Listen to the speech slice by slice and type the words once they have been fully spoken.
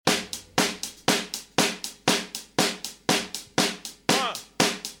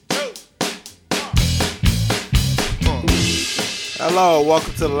Hello,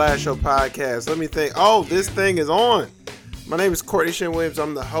 welcome to the Last Show podcast. Let me think. Oh, this thing is on. My name is Courtney Shane Williams.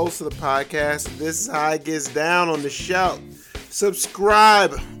 I'm the host of the podcast. This is how it gets down on the show.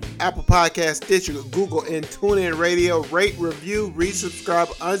 Subscribe, Apple Podcasts, Stitcher, Google, and TuneIn Radio. Rate, review, resubscribe,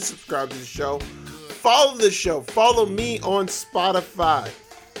 unsubscribe to the show. Follow the show. Follow me on Spotify.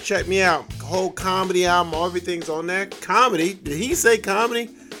 Check me out. Whole comedy album, everything's on there. Comedy? Did he say comedy?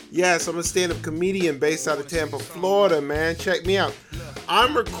 Yes, I'm a stand-up comedian based out of Tampa, Florida, man. Check me out.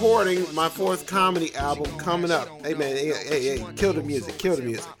 I'm recording my fourth comedy album coming up. Hey, man, hey, kill the music.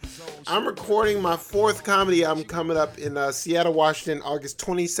 I'm recording my fourth comedy album coming up in Seattle, Washington, August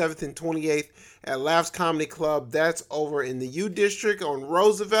 27th and 28th at Laughs Comedy Club. That's over in the U District on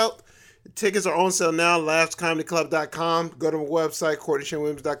Roosevelt. The tickets are on sale now, laughscomedyclub.com. Go to my website,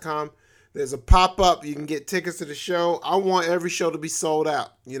 CourtneyShaneWilliams.com. There's a pop-up. You can get tickets to the show. I want every show to be sold out.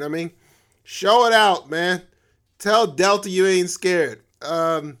 You know what I mean? Show it out, man. Tell Delta you ain't scared.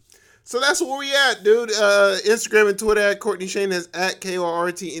 So that's where we at, dude. Instagram and Twitter at Courtney Shane. That's at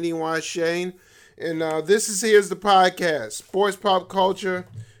KORTNEY Shane. And here's the podcast. Sports, pop culture,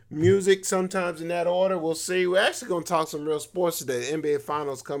 music, sometimes in that order. We'll see. We're actually going to talk some real sports today. The NBA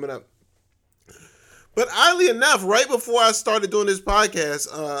Finals coming up. But oddly enough, right before I started doing this podcast,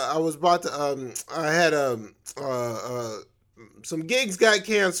 I was about to, I had some gigs got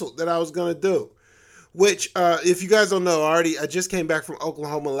canceled that I was going to do. Which, if you guys don't know, I just came back from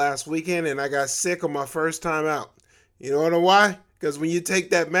Oklahoma last weekend and I got sick on my first time out. You know why? Because when you take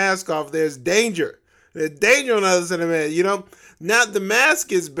that mask off, there's danger. There's danger on the other side of it, you know? Now, the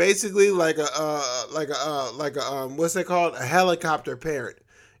mask is basically like what's that called? A helicopter parent,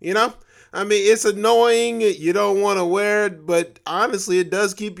 you know? I mean, it's annoying. You don't want to wear it, but honestly, it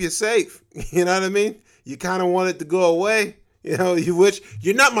does keep you safe. You know what I mean? You kind of want it to go away. You know,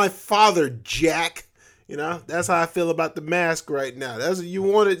 you're not my father, Jack. You know, that's how I feel about the mask right now. You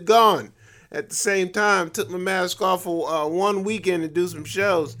want it gone. At the same time, took my mask off for one weekend to do some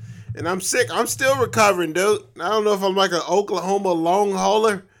shows, and I'm sick. I'm still recovering, dude. I don't know if I'm like an Oklahoma long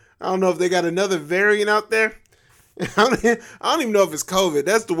hauler. I don't know if they got another variant out there. I don't even know if it's COVID.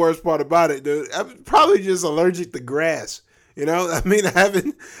 That's the worst part about it, dude. I'm probably just allergic to grass. You know, I mean,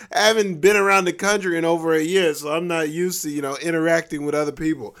 I haven't been around the country in over a year, so I'm not used to, interacting with other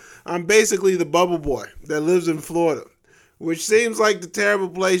people. I'm basically the bubble boy that lives in Florida, which seems like the terrible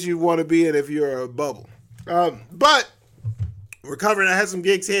place you want to be in if you're a bubble. But recovering, I had some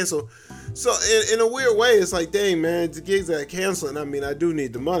gigs canceled. So in a weird way, it's like, dang, man, the gigs that are canceling. I mean, I do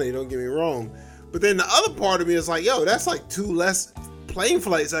need the money, don't get me wrong. But then the other part of me is like, yo, that's like 2 less plane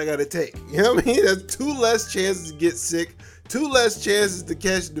flights I got to take. You know what I mean? That's 2 less chances to get sick, 2 less chances to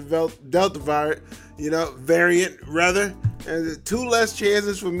catch the Delta variant, and 2 less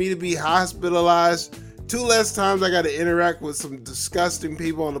chances for me to be hospitalized, 2 less times I got to interact with some disgusting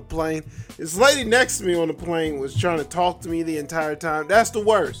people on the plane. This lady next to me on the plane was trying to talk to me the entire time. That's the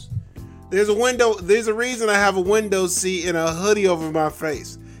worst. There's a reason I have a window seat and a hoodie over my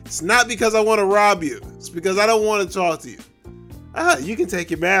face. It's not because I want to rob you. It's because I don't want to talk to you. You can take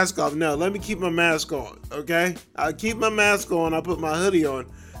your mask off. No, let me keep my mask on, okay? I'll keep my mask on. I'll put my hoodie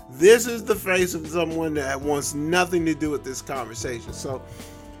on. This is the face of someone that wants nothing to do with this conversation. So,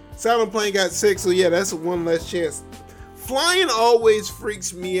 someone plane got sick, so yeah, that's 1 less chance. Flying always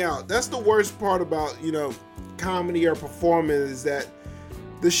freaks me out. That's the worst part about, comedy or performing is that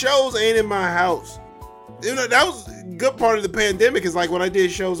the shows ain't in my house. That was a good part of the pandemic is like when I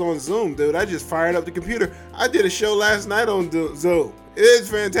did shows on Zoom, dude. I just fired up the computer. I did a show last night on Zoom. It's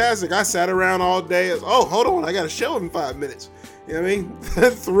fantastic. I sat around all day. Hold on. I got a show in 5 minutes. You know what I mean?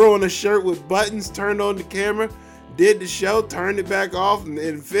 Threw on a shirt with buttons, turned on the camera, did the show, turned it back off,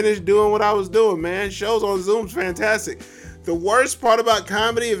 and finished doing what I was doing, man. Shows on Zoom's fantastic. The worst part about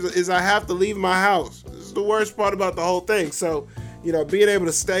comedy is I have to leave my house. This is the worst part about the whole thing. So, being able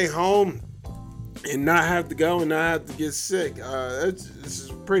to stay home and not have to go and not have to get sick. This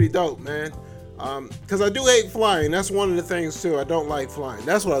is pretty dope, man. Because I do hate flying. That's one of the things, too. I don't like flying.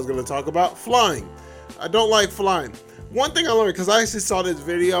 That's what I was going to talk about. Flying. I don't like flying. One thing I learned, because I actually saw this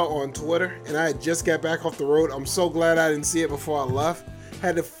video on Twitter, and I had just got back off the road. I'm so glad I didn't see it before I left.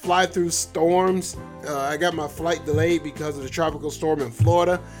 Had to fly through storms. I got my flight delayed because of the tropical storm in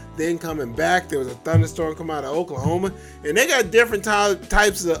Florida. Then coming back, there was a thunderstorm come out of Oklahoma. And they got different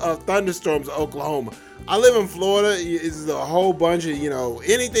types of thunderstorms in Oklahoma. I live in Florida. It's a whole bunch of,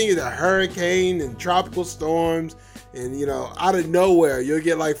 anything is a hurricane and tropical storms. And, out of nowhere, you'll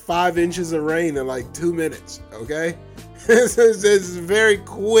get like 5 inches of rain in like 2 minutes, okay? It's very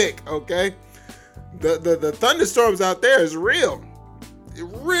quick, okay? The thunderstorms out there is real.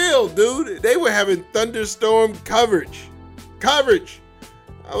 Real, dude. They were having thunderstorm coverage. coverage.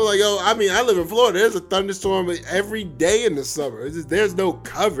 I was like, yo, I mean, I live in Florida. There's a thunderstorm every day in the summer. There's no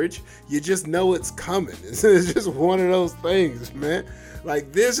coverage. You just know it's coming. It's just one of those things, man.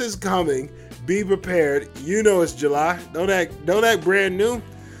 Like, this is coming. Be prepared. You know it's July. Don't act brand new.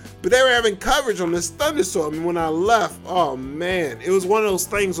 But they were having coverage on this thunderstorm. And when I left, oh, man. It was one of those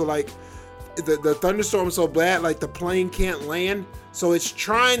things where, like, the thunderstorm is so bad, like, the plane can't land. So it's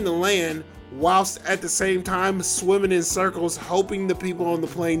trying to land whilst at the same time swimming in circles, hoping the people on the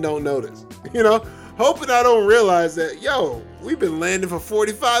plane don't notice. You know, hoping I don't realize that, yo, we've been landing for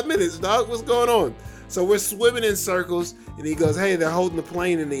 45 minutes, dog. What's going on? So we're swimming in circles, and he goes, hey, they're holding the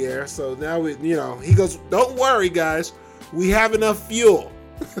plane in the air. So now he goes, don't worry, guys. We have enough fuel.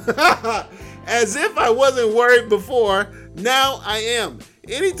 As if I wasn't worried before, now I am.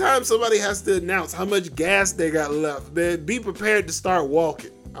 Anytime somebody has to announce how much gas they got left, man, be prepared to start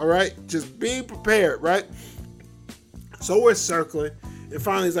walking. All right, just be prepared, right? So we're circling, and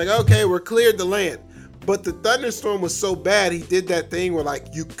finally he's like, okay, we're cleared to land. But the thunderstorm was so bad, he did that thing where, like,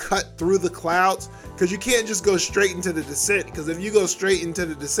 you cut through the clouds, because you can't just go straight into the descent, because if you go straight into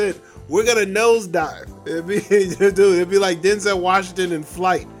the descent, we're gonna nosedive. It'd be like Denzel Washington in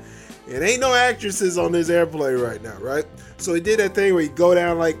Flight. It ain't no actresses on this airplane right now, right? So he did that thing where you go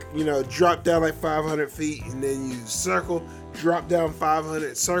down, like, drop down like 500 feet, and then you circle, drop down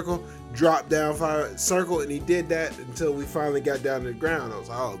 500, circle, drop down 500, circle, and he did that until we finally got down to the ground. I was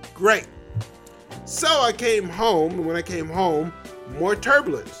like, oh, great. So I came home, and when I came home, more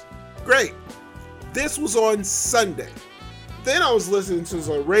turbulence. Great. This was on Sunday. Then I was listening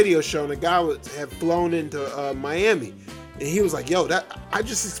to a radio show, and a guy had flown into Miami, and he was like, yo, I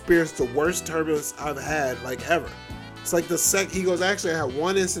just experienced the worst turbulence I've had, like, ever. It's like he goes, actually, I had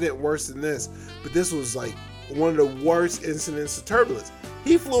one incident worse than this, but this was like one of the worst incidents of turbulence.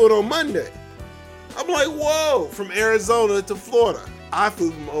 He flew it on Monday. I'm like, whoa, from Arizona to Florida. I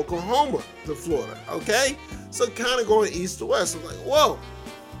flew from Oklahoma to Florida, okay? So kind of going east to west. I'm like, whoa.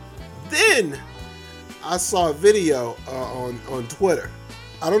 Then I saw a video on Twitter.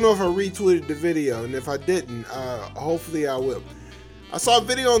 I don't know if I retweeted the video, and if I didn't, hopefully I will. I saw a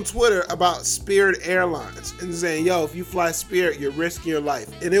video on Twitter about Spirit Airlines and saying, yo, if you fly Spirit, you're risking your life.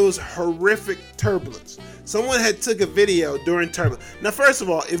 And it was horrific turbulence. Someone had took a video during turbulence. Now, first of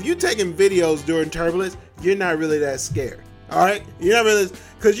all, if you're taking videos during turbulence, you're not really that scared. All right? You're not really,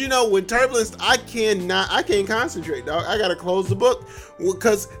 because when turbulence, I can't concentrate, dog. I got to close the book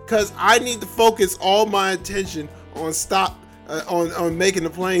because I need to focus all my attention on on making the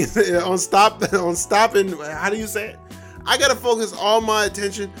plane, on stopping, how do you say it? I gotta focus all my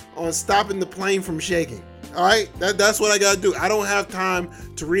attention on stopping the plane from shaking. All right, that's what I gotta do. I don't have time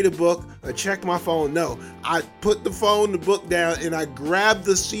to read a book or check my phone. No, I put the book down, and I grab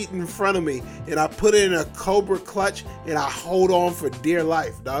the seat in front of me, and I put it in a Cobra clutch, and I hold on for dear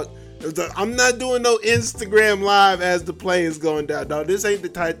life, dog. I'm not doing no Instagram live as the plane is going down, dog. This ain't the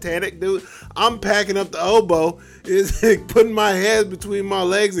Titanic, dude. I'm packing up the oboe, putting my head between my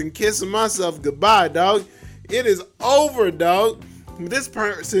legs and kissing myself goodbye, dog. It is over, dog. This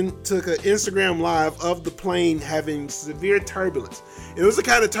person took an Instagram live of the plane having severe turbulence. It was the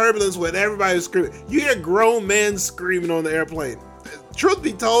kind of turbulence where everybody was screaming. You hear grown men screaming on the airplane. Truth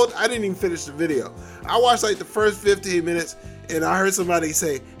be told, I didn't even finish the video. I watched like the first 15 minutes, and I heard somebody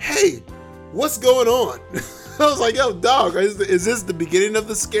say, hey, what's going on? I was like, yo, dog, is this the beginning of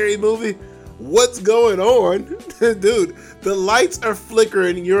the scary movie? What's going on? Dude, the lights are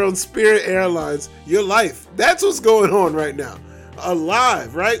flickering. You're on Spirit Airlines. Your life. That's what's going on right now.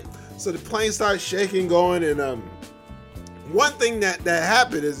 Alive, right? So the plane starts shaking, going, and one thing that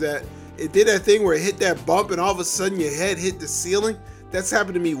happened is that it did that thing where it hit that bump, and all of a sudden your head hit the ceiling. That's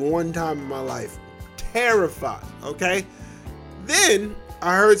happened to me one time in my life. Terrified, okay? Then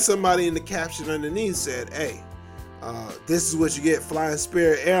I heard somebody in the caption underneath said, hey, this is what you get flying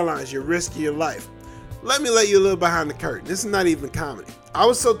Spirit Airlines. You're risking your life. Let me let you a little behind the curtain. This is not even comedy. I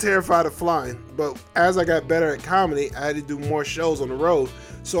was so terrified of flying, but as I got better at comedy, I had to do more shows on the road.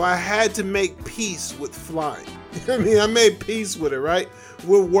 So I had to make peace with flying. I mean, I made peace with it, right?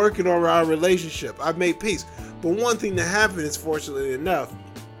 We're working on our relationship. I made peace. But one thing that happened is, fortunately enough,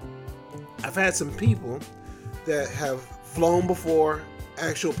 I've had some people that have flown before,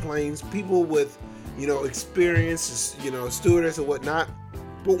 actual planes, people with experience, stewardess and whatnot.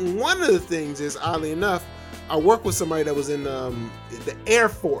 But one of the things is, oddly enough, I work with somebody that was in the Air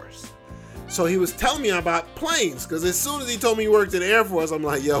Force. So he was telling me about planes, because as soon as he told me he worked in the Air Force, I'm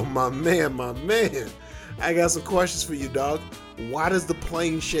like, yo, my man, I got some questions for you, dog. why does the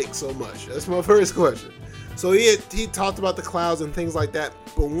plane shake so much? That's my first question. So he talked about the clouds and things like that.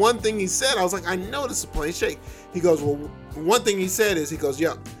 But one thing he said, I was like, I noticed the plane shake. He goes, well, one thing he said is, he goes,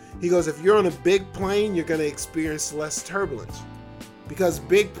 if you're on a big plane, you're going to experience less turbulence. Because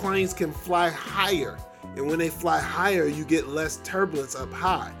big planes can fly higher. And when they fly higher, you get less turbulence up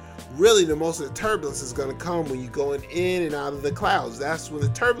high. Really, the most of the turbulence is going to come when you're going in and out of the clouds. That's when the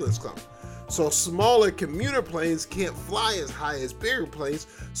turbulence comes. So smaller commuter planes can't fly as high as bigger planes,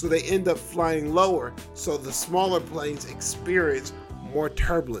 so they end up flying lower. So the smaller planes experience more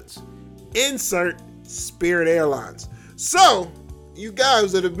turbulence. Insert Spirit Airlines. So, you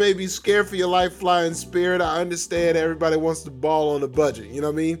guys that have maybe scared for your life flying Spirit, I understand everybody wants to ball on a budget. You know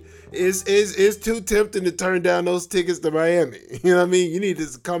what I mean? It's too tempting to turn down those tickets to Miami. You know what I mean? You need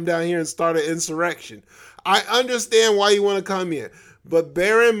to come down here and start an insurrection. I understand why you want to come here, but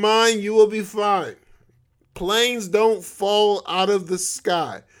bear in mind you will be fine. Planes don't fall out of the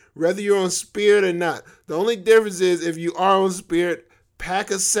sky, whether you're on Spirit or not. The only difference is if you are on Spirit,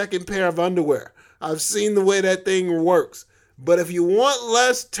 pack a second pair of underwear. I've seen the way that thing works. But if you want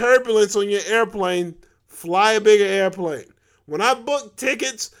less turbulence on your airplane, fly a bigger airplane. When I book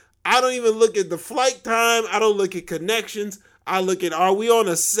tickets, I don't even look at the flight time. I don't look at connections. I look at, are we on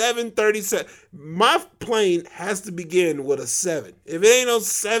a 737? My plane has to begin with a 7. If it ain't on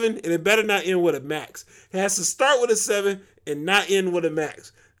 7, and it better not end with a max. It has to start with a 7 and not end with a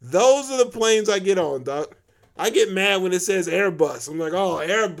max. Those are the planes I get on, dog. I get mad when it says Airbus. I'm like, oh,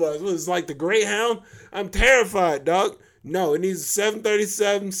 Airbus. What, it's like the Greyhound? I'm terrified, dog. No, it needs a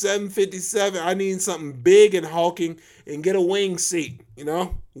 737, 757. I need something big and hulking and get a wing seat, you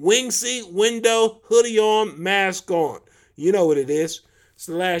know? Wing seat, window, hoodie on, mask on. You know what it is. It's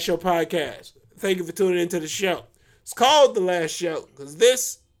The Last Show Podcast. Thank you for tuning into the show. It's called The Last Show because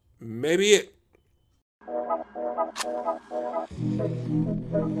this may be it.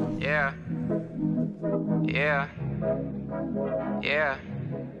 Yeah. Yeah. Yeah.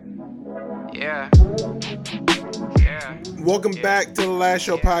 Yeah. Yeah. Welcome back to The Last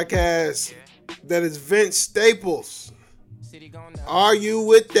Show Podcast. That is Vince Staples. Are you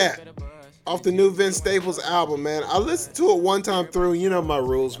with that? Off the new Vince Staples album, man. I listened to it one time through. You know my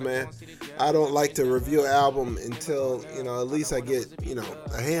rules, man. I don't like to review an album until, at least I get,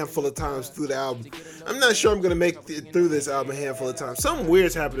 a handful of times through the album. I'm not sure I'm going to make it through this album a handful of times. Something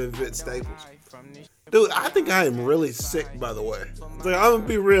weird's happening to Vince Staples. Dude, I think I am really sick, by the way. Like, I'm going to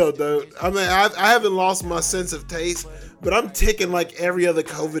be real, dude. I mean, I haven't lost my sense of taste, but I'm ticking like every other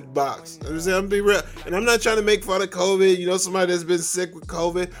COVID box. I'm going to be real. And I'm not trying to make fun of COVID. Somebody that's been sick with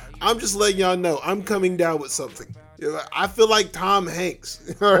COVID. I'm just letting y'all know I'm coming down with something. I feel like Tom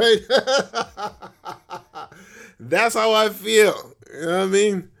Hanks. All right? That's how I feel. You know what I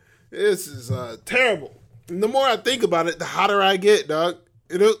mean? This is terrible. And the more I think about it, the hotter I get, dog.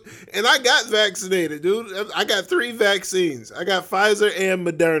 And I got vaccinated, dude. I got 3 vaccines. I got Pfizer and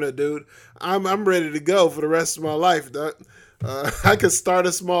Moderna, dude. I'm ready to go for the rest of my life, dog. I could start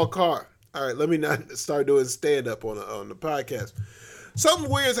a small car. All right, let me not start doing stand-up on the podcast. Something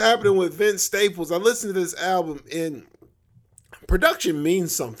weird's happening with Vince Staples. I listened to this album, and production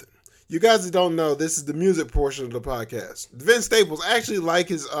means something. You guys that don't know, this is the music portion of the podcast. Vince Staples, I actually like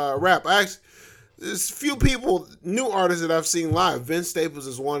his rap. There's few people, new artists that I've seen live. Vince Staples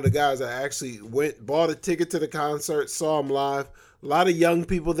is one of the guys that actually bought a ticket to the concert, saw him live. A lot of young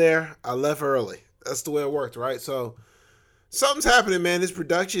people there. I left early. That's the way it worked, right? So something's happening, man. His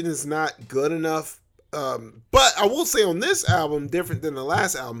production is not good enough. But I will say on this album, different than the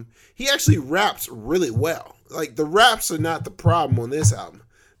last album, he actually raps really well. Like, the raps are not the problem on this album.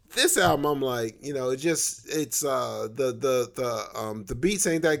 This album, I'm like, the beats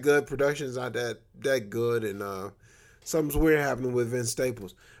ain't that good, production's not that good, and something's weird happening with Vince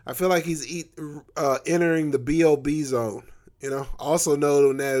Staples. I feel like he's entering the B.O.B. zone, also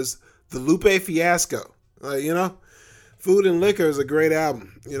known as the Lupe Fiasco. Food and Liquor is a great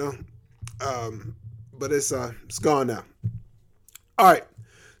album, but it's gone now. All right,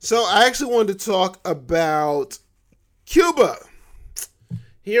 so I actually wanted to talk about Cuba.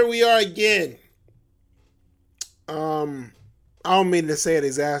 Here we are again. I don't mean to say it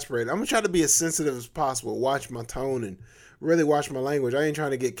exasperated. I'm going to try to be as sensitive as possible. Watch my tone and really watch my language. I ain't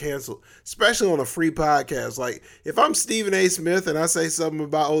trying to get canceled, especially on a free podcast. Like, if I'm Stephen A. Smith and I say something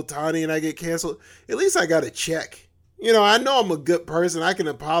about Ohtani and I get canceled, at least I got a check. I know I'm a good person. I can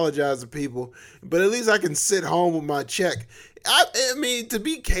apologize to people, but at least I can sit home with my check. I mean, to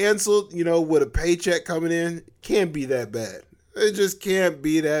be canceled, with a paycheck coming in, can't be that bad. It just can't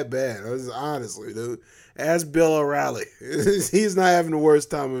be that bad. Honestly, dude. Ask Bill O'Reilly. He's not having the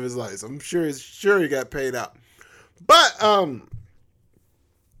worst time of his life. I'm sure he got paid out. But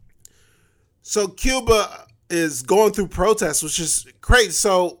so Cuba is going through protests, which is crazy.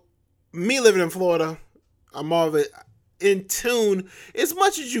 So me living in Florida, I'm all of it in tune as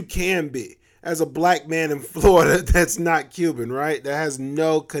much as you can be as a black man in Florida that's not Cuban, right? That has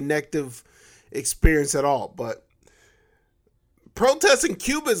no connective experience at all. But protesting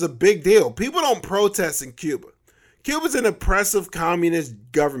Cuba is a big deal. People don't protest in Cuba. Cuba's an oppressive communist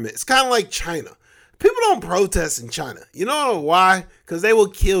government. It's kind of like China. People don't protest in China. You know why? Because they will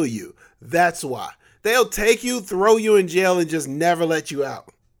kill you. That's why. They'll take you, throw you in jail, and just never let you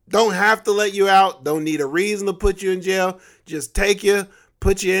out. Don't have to let you out. Don't need a reason to put you in jail. Just take you,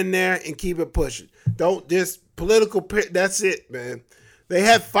 put you in there, and keep it pushing. Don't just political. That's it, man. They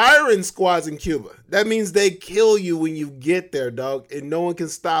have firing squads in Cuba. That means they kill you when you get there, dog, and no one can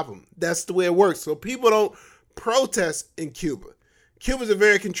stop them. That's the way it works. So people don't protest in Cuba. Cuba's a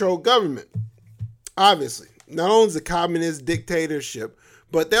very controlled government, obviously. Not only is it a communist dictatorship,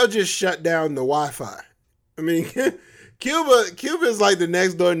 but they'll just shut down the Wi-Fi. I mean, Cuba is like the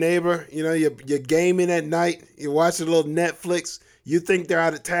next door neighbor. You know, you're gaming at night, you're watching a little Netflix, you think they're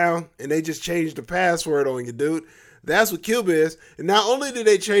out of town, and they just changed the password on you, dude. That's what Cuba is. And not only did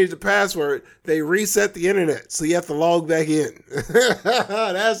they change the password, they reset the internet, so you have to log back in.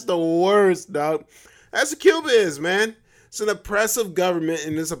 That's the worst, dog. That's what Cuba is, man. It's an oppressive government,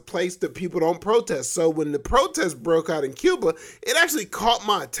 and it's a place that people don't protest. So when the protests broke out in Cuba, it actually caught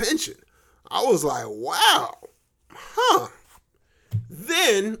my attention. I was like, wow, huh.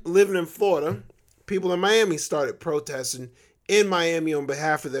 Then, living in Florida, people in Miami started protesting in Miami on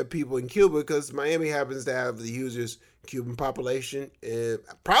behalf of their people in Cuba, because Miami happens to have the hugest Cuban population.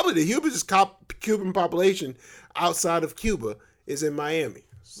 Probably the hugest Cuban population outside of Cuba is in Miami.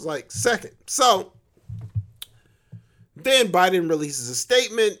 It's like second. So then Biden releases a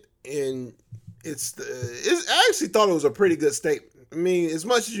statement, and I actually thought it was a pretty good statement. I mean, as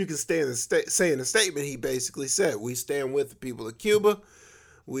much as you can say in a statement, he basically said, we stand with the people of Cuba.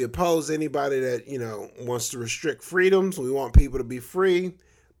 We oppose anybody that, you know, wants to restrict freedoms. We want people to be free.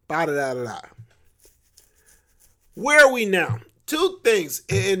 Ba-da-da-da-da. Where are we now? Two things,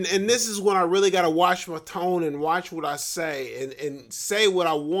 and this is when I really got to watch my tone and watch what I say and say what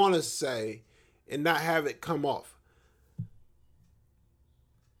I want to say and not have it come off.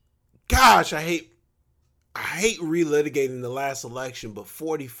 Gosh, I hate relitigating the last election, but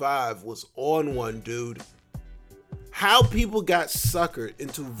 45 was on one, dude. How people got suckered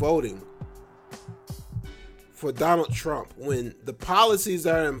into voting for Donald Trump when the policies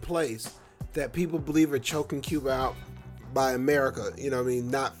are in place that people believe are choking Cuba out by America, you know what I mean,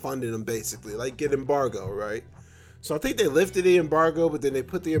 not funding them basically, like get embargo, right? So I think they lifted the embargo, but then they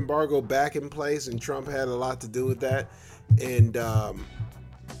put the embargo back in place, and Trump had a lot to do with that. And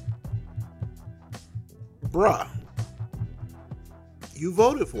bruh, you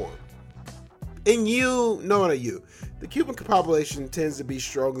voted for him. And the Cuban population tends to be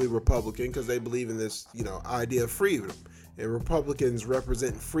strongly Republican because they believe in this, you know, idea of freedom. And Republicans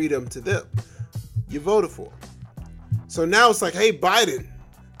represent freedom to them. You voted for him. So now it's like, hey, Biden,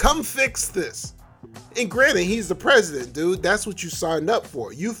 come fix this. And granted, he's the president, dude. That's what you signed up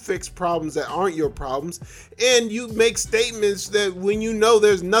for. You fix problems that aren't your problems. And you make statements that when you know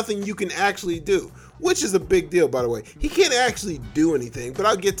there's nothing you can actually do, which is a big deal, by the way. He can't actually do anything, but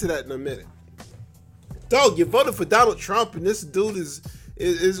I'll get to that in a minute. Dog, you voted for Donald Trump, and this dude was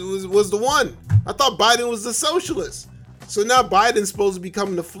the one. I thought Biden was the socialist. So now Biden's supposed to be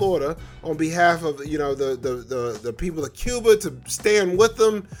coming to Florida on behalf of, you know, the people of Cuba to stand with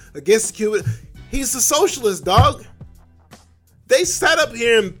them against Cuba. He's the socialist, dog. They sat up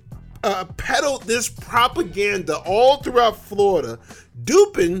here and peddled this propaganda all throughout Florida,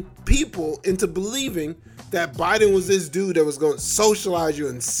 duping people into believing that Biden was this dude that was going to socialize you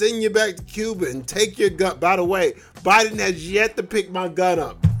and send you back to Cuba and take your gun. By the way, Biden has yet to pick my gun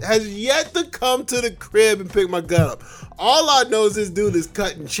up. Has yet to come to the crib and pick my gun up. All I know is this dude is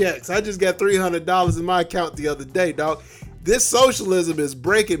cutting checks. I just got $300 in my account the other day, dog. This socialism is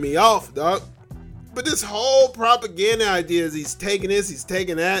breaking me off, dog. But this whole propaganda idea is he's taking this, he's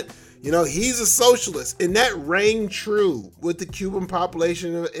taking that. You know, he's a socialist. And that rang true with the Cuban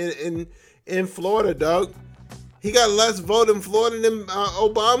population in Florida, dog. He got less vote in Florida than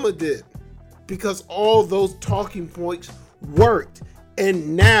Obama did. Because all those talking points worked.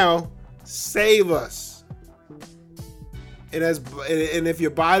 And now, save us. And if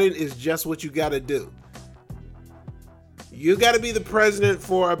you're Biden, it's just what you got to do. You got to be the president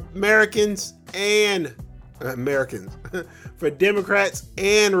for Americans, for Democrats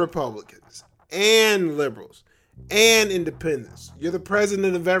and Republicans and liberals and independents. You're the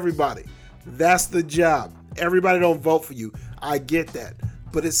president of everybody. That's the job. Everybody don't vote for you. I get that.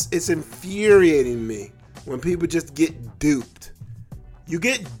 But it's infuriating me when people just get duped. You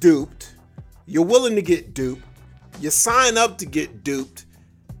get duped. You're willing to get duped. You sign up to get duped.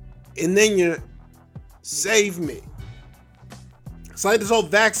 And then you save me. It's like this whole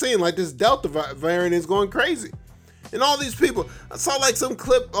vaccine, like this Delta variant is going crazy. And all these people, I saw like some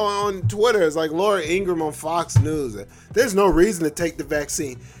clip on Twitter. It's like Laura Ingraham on Fox News. There's no reason to take the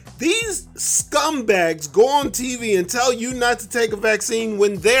vaccine. These scumbags go on TV and tell you not to take a vaccine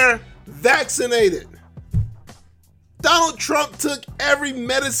when they're vaccinated. Donald Trump took every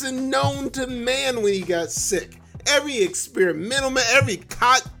medicine known to man when he got sick. Every experimental, every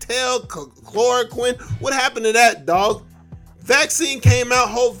cocktail, chloroquine. What happened to that, dog? Vaccine came out,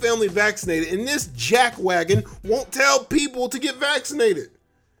 whole family vaccinated, and this jackwagon won't tell people to get vaccinated.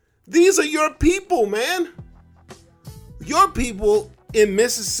 These are your people, man. Your people in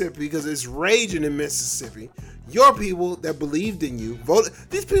Mississippi, because it's raging in Mississippi. Your people that believed in you, voted.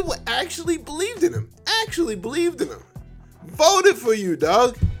 These people actually believed in him. Voted for you,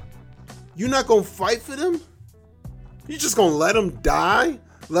 dog. You're not gonna fight for them? You're just gonna let them die?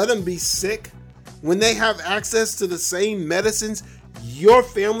 Let them be sick? When they have access to the same medicines your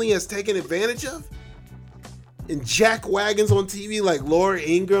family has taken advantage of? And jackwagons on TV like Laura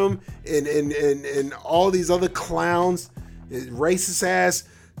Ingraham and all these other clowns, racist ass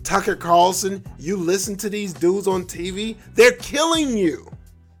Tucker Carlson, you listen to these dudes on TV, they're killing you.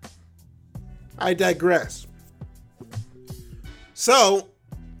 I digress. So,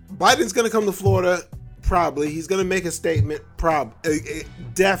 Biden's gonna come to Florida, probably. He's gonna make a statement,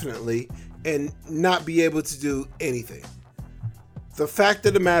 definitely, and not be able to do anything. The fact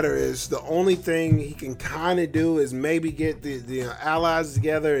of the matter is, the only thing he can kind of do is maybe get the allies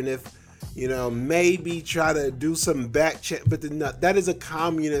together, and if, maybe try to do some back check, but that is a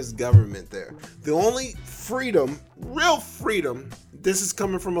communist government there. The only freedom, real freedom, this is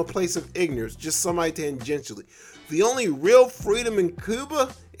coming from a place of ignorance, just somebody tangentially. The only real freedom in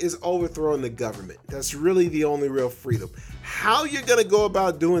Cuba is overthrowing the government. That's really the only real freedom. How you're going to go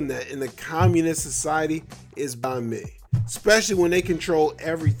about doing that in a communist society is by me. Especially when they control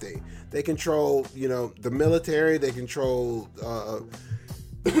everything. They control, the military. They control,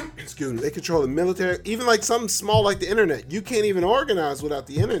 they control the military. Even like something small like the internet. You can't even organize without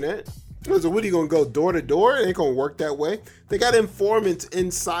the internet. So what are you going to go door to door? It ain't going to work that way. They got informants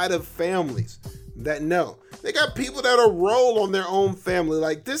inside of families that know. They got people that'll roll on their own family.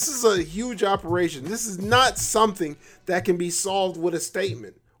 Like, this is a huge operation. This is not something that can be solved with a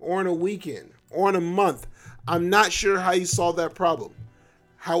statement or in a weekend or in a month. I'm not sure how you solve that problem.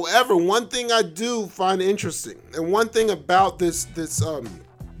 However, one thing I do find interesting, and one thing about this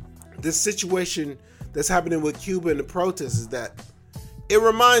situation that's happening with Cuba and the protests is that it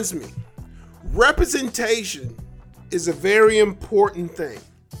reminds me, representation is a very important thing.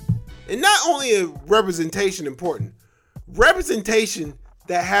 And not only is representation important, representation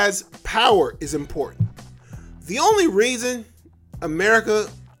that has power is important. The only reason America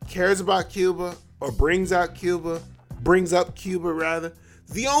cares about Cuba or brings up Cuba,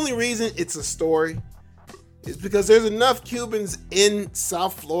 the only reason it's a story is because there's enough Cubans in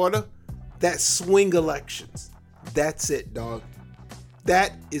South Florida that swing elections. That's it, dog.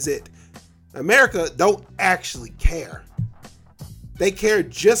 That is it. America don't actually care. They care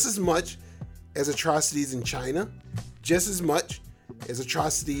just as much as atrocities in China, just as much as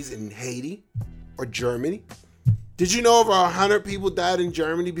atrocities in Haiti or Germany. Did you know over 100 people died in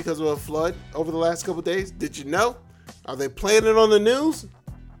Germany because of a flood over the last couple days? Did you know? Are they playing it on the news?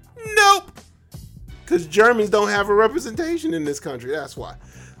 Nope. Because Germans don't have a representation in this country. That's why.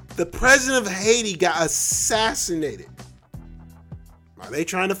 The president of Haiti got assassinated. Are they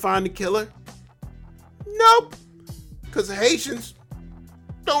trying to find the killer? Nope. Because Haitians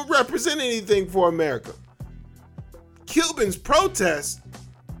don't represent anything for America. Cubans protest,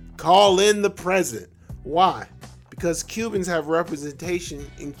 call in the president. Why? Because Cubans have representation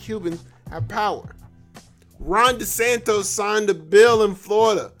and Cubans have power. Ron DeSantis signed a bill in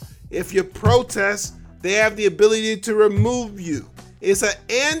Florida. If you protest, they have the ability to remove you. It's an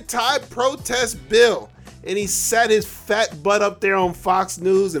anti-protest bill. And he sat his fat butt up there on Fox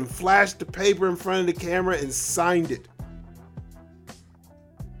News and flashed the paper in front of the camera and signed it.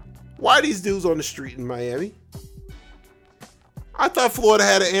 Why are these dudes on the street in Miami? I thought Florida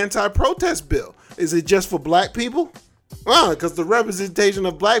had an anti-protest bill. Is it just for black people? Because the representation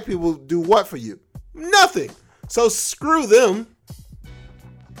of black people do what for you? Nothing. So screw them.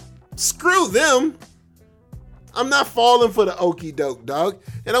 Screw them. I'm not falling for the okie doke, dog.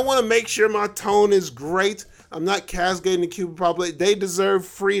 And I want to make sure my tone is great. I'm not castigating the Cuban population. They deserve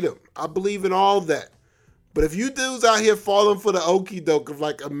freedom. I believe in all that. But if you dudes out here falling for the okie doke of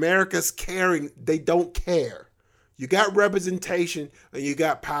like America's caring, they don't care. You got representation and you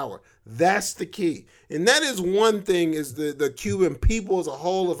got power. That's the key. And that is one thing is the Cuban people as a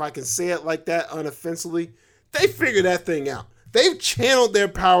whole, if I can say it like that unoffensively, they figured that thing out. They've channeled their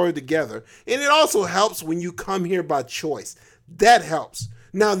power together. And it also helps when you come here by choice. That helps.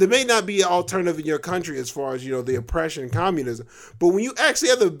 Now, there may not be an alternative in your country as far as, the oppression and communism, but when you actually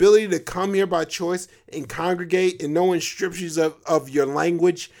have the ability to come here by choice and congregate and no one strips you of your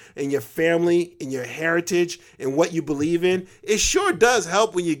language and your family and your heritage and what you believe in, it sure does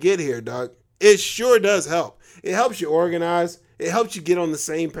help when you get here, dog. It sure does help. It helps you organize. It helps you get on the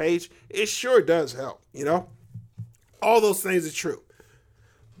same page. It sure does help, All those things are true.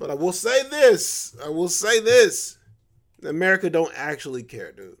 But I will say this. America don't actually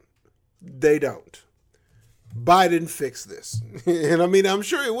care, dude. They don't. Biden fixed this. And I'm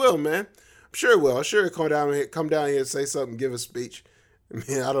sure he will, man. I'm sure he will. I'm sure he'll come down here and say something, give a speech.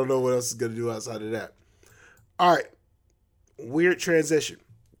 I don't know what else he's going to do outside of that. All right. Weird transition.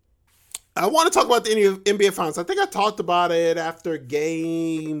 I want to talk about the NBA Finals. I think I talked about it after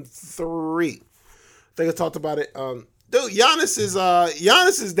Game 3. I think I talked about it. Dude, Giannis is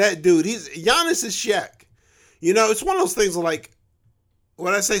that dude. Giannis is Shaq. It's one of those things like,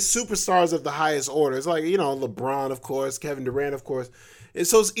 when I say superstars of the highest order, it's like, LeBron, of course, Kevin Durant, of course. And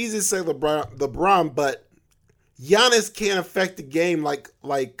so it's easy to say LeBron, but Giannis can't affect the game like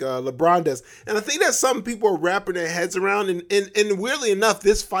LeBron does. And I think that some people are wrapping their heads around. And weirdly enough,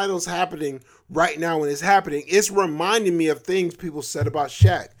 this final's happening right now when it's happening. It's reminding me of things people said about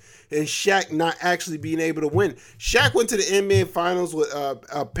Shaq. And Shaq not actually being able to win. Shaq went to the NBA Finals with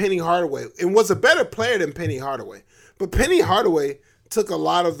Penny Hardaway and was a better player than Penny Hardaway. But Penny Hardaway took a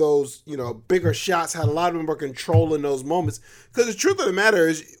lot of those, bigger shots, had a lot of them were controlling those moments. Because the truth of the matter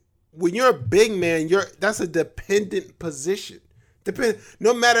is, when you're a big man, that's a dependent position.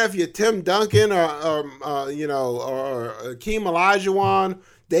 No matter if you're Tim Duncan or Hakeem Olajuwon,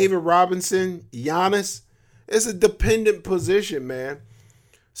 David Robinson, Giannis, it's a dependent position, man.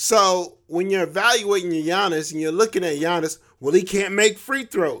 So when you're evaluating your Giannis and you're looking at Giannis, well, he can't make free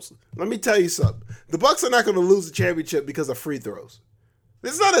throws. Let me tell you something. The Bucks are not going to lose the championship because of free throws.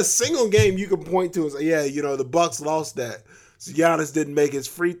 There's not a single game you can point to and say, yeah, the Bucks lost that. So Giannis didn't make his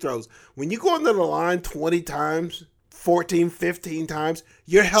free throws. When you go into the line 20 times, 14, 15 times,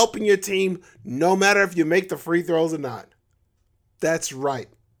 you're helping your team no matter if you make the free throws or not. That's right.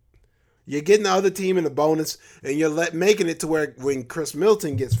 You're getting the other team in the bonus, and you're making it to where when Chris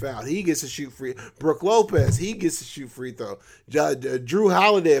Middleton gets fouled, he gets to shoot free. Brook Lopez, he gets to shoot free throw. Drew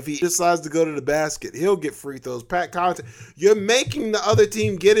Holiday, if he decides to go to the basket, he'll get free throws. Pat Connaughton, you're making the other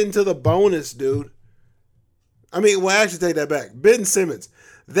team get into the bonus, dude. Actually take that back. Ben Simmons,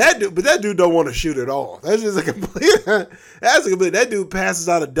 that dude don't want to shoot at all. That's just that dude passes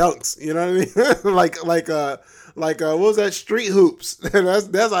out of dunks. You know what I mean? like what was that? Street hoops.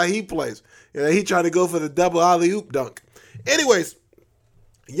 that's how he plays. He trying to go for the double alley-oop dunk. Anyways,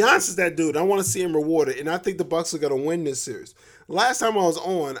 Giannis is that dude. I want to see him rewarded, and I think the Bucks are going to win this series. Last time I was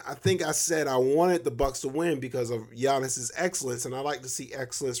on, I think I said I wanted the Bucks to win because of Giannis's excellence, and I like to see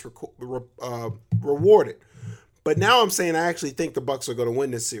excellence rewarded. But now I'm saying I actually think the Bucks are going to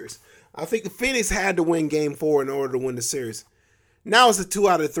win this series. I think the Phoenix had to win Game 4 in order to win the series. Now it's a 2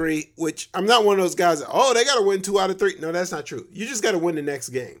 out of 3, which I'm not one of those guys that, they got to win 2 out of 3. No, that's not true. You just got to win the next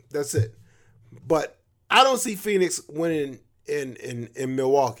game. That's it. But I don't see Phoenix winning in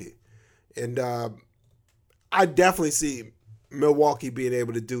Milwaukee. And I definitely see Milwaukee being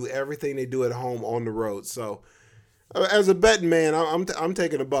able to do everything they do at home on the road. So as a betting man, I'm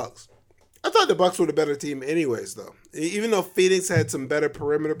taking the Bucks. I thought the Bucks were the better team anyways, though. Even though Phoenix had some better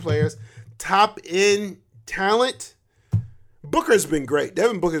perimeter players, top-end talent, Booker's been great.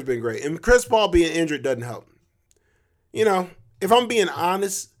 Devin Booker's been great. And Chris Paul being injured doesn't help. If I'm being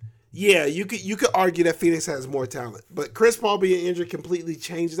honest, yeah, you could argue that Phoenix has more talent. But Chris Paul being injured completely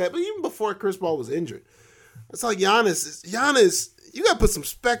changes that. But even before Chris Paul was injured, it's like Giannis, you got to put some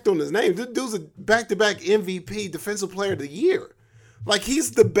respect on his name. This dude's a back-to-back MVP, Defensive Player of the Year. Like, he's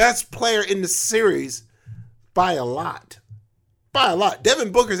the best player in the series by a lot. By a lot.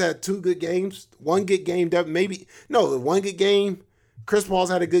 Devin Booker's had 2 good games. 1 good game. One good game. Chris Paul's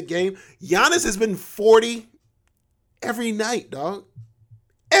had a good game. Giannis has been 40 every night, dog.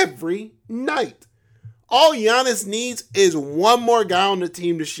 Every night. All Giannis needs is one more guy on the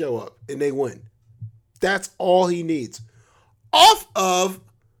team to show up, and they win. That's all he needs. Off of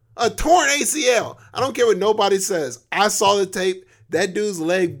a torn ACL. I don't care what nobody says. I saw the tape. That dude's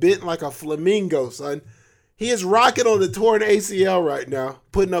leg bent like a flamingo, son. He is rocking on the torn ACL right now,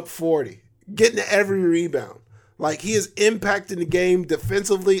 putting up 40. getting to every rebound. Like, he is impacting the game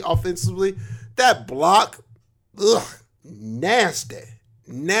defensively, offensively. That block, ugh, nasty.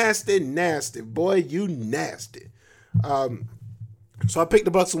 Nasty. Boy, you nasty. So I picked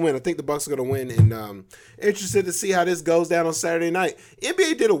the Bucks to win. I think the Bucks are going to win, and interested to see how this goes down on Saturday night.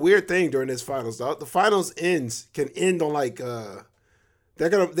 NBA did a weird thing during this finals, though. The finals can end on like they're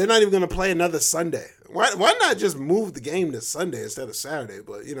not even going to play another Sunday. Why not just move the game to Sunday instead of Saturday?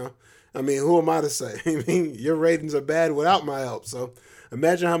 But I mean, who am I to say? I mean, your ratings are bad without my help. So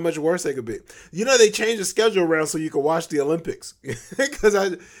imagine how much worse they could be. They changed the schedule around so you could watch the Olympics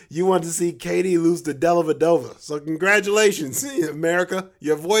because you wanted to see Katie lose to Dellavedova. So congratulations, America.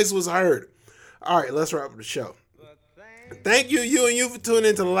 Your voice was heard. All right, let's wrap up the show. Thank you for tuning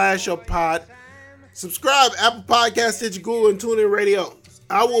into the Last Show Pod. Subscribe, Apple Podcasts, Stitcher, Google, and TuneIn Radio.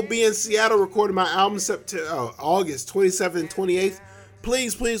 I will be in Seattle recording my album August 27th and 28th.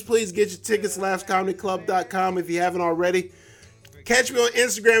 Please get your tickets, laughscomedyclub.com if you haven't already. Catch me on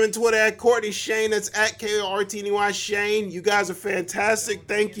Instagram and Twitter at Courtney Shane. That's at Kortney Shane. You guys are fantastic.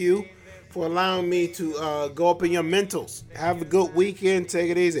 Thank you for allowing me to go up in your mentals. Have a good weekend. Take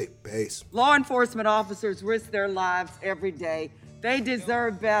it easy. Peace. Law enforcement officers risk their lives every day. They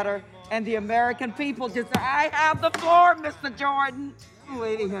deserve better, and the American people deserve. I have the floor, Mr. Jordan.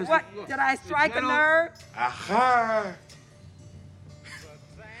 What? Did I strike a nerve? Aha!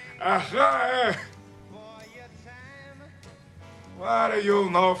 What do you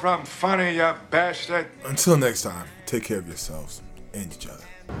know from funny, you bastard? Until next time, take care of yourselves and each other.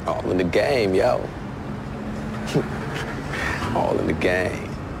 All in the game, yo. All in the game.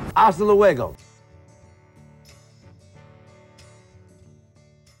 Hasta luego.